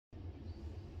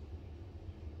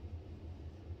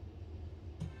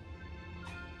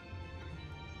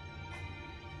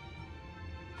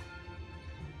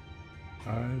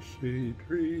I see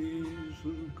trees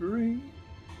of green,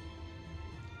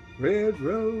 red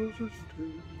roses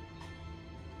too.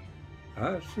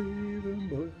 I see them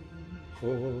bloom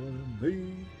for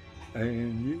me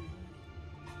and you.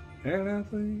 And I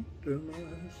think to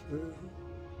myself,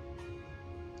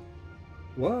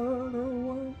 what a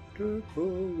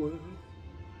wonderful world.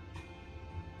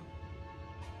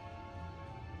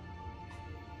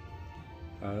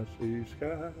 I see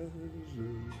skies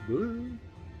of blue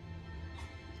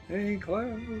and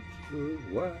clouds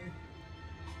of white,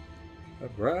 a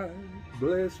bright,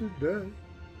 blessed day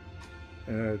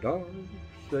and a dark,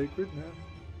 sacred night.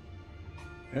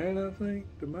 And I think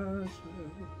to myself,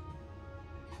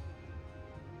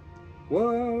 what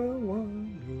a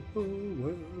wonderful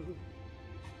world.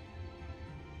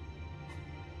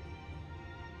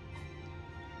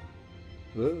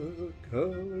 The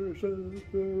colors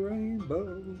of the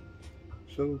rainbow,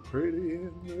 so pretty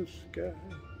in the sky,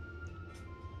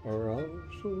 are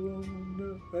also on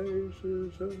the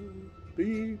faces of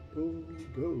people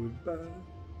going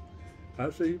by. I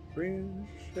see friends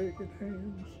shaking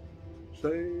hands,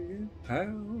 saying, how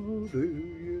do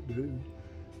you do?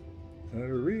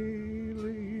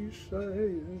 Really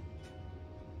saying,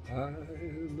 I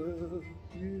love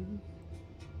you.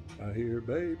 I hear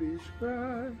babies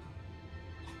cry,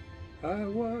 I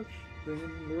watch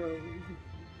them grow.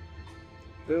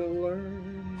 They'll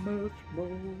learn much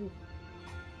more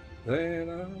than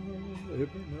I'll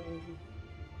ever know.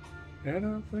 And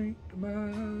I think to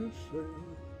myself,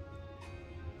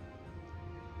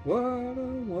 what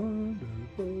a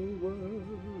wonderful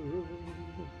world.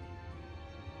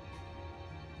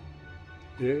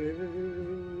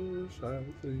 Yes, I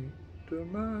think to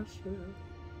myself,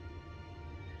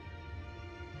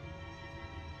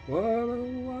 what a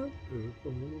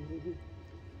wonderful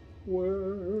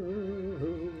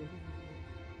world.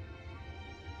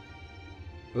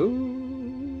 Ooh.